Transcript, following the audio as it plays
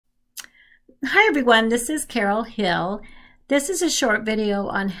Hi everyone, this is Carol Hill. This is a short video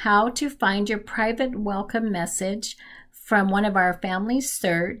on how to find your private welcome message from one of our Family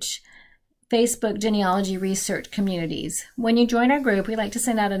Search Facebook genealogy research communities. When you join our group, we like to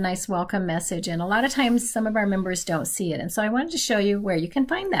send out a nice welcome message, and a lot of times some of our members don't see it. And so I wanted to show you where you can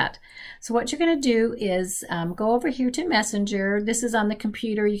find that. So what you're going to do is go over here to Messenger. This is on the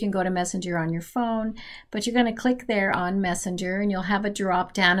computer. You can go to Messenger on your phone, but you're going to click there on Messenger and you'll have a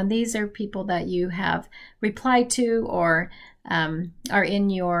drop down, and these are people that you have replied to or are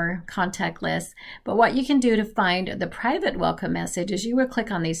in your contact list. But what you can do to find the private welcome message is you will click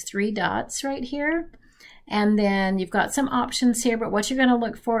on these three dots right here, and then you've got some options here, but what you're going to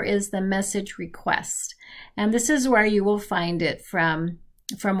look for is the message request, and this is where you will find it from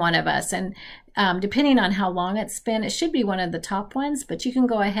one of us. And depending on how long it's been, it should be one of the top ones, but you can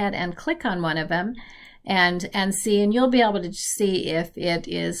go ahead and click on one of them and see, and you'll be able to see if it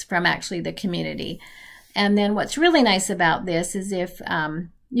is from actually the community. And then what's really nice about this is if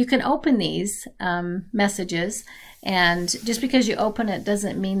you can open these messages, and just because you open it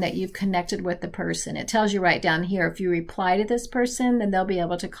doesn't mean that you've connected with the person. It tells you right down here, if you reply to this person, then they'll be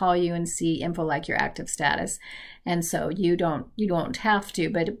able to call you and see info like your active status. And so you don't have to,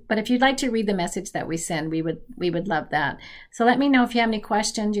 but if you'd like to read the message that we send, we would love that. So let me know if you have any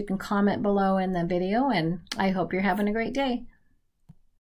questions. You can comment below in the video, and I hope you're having a great day.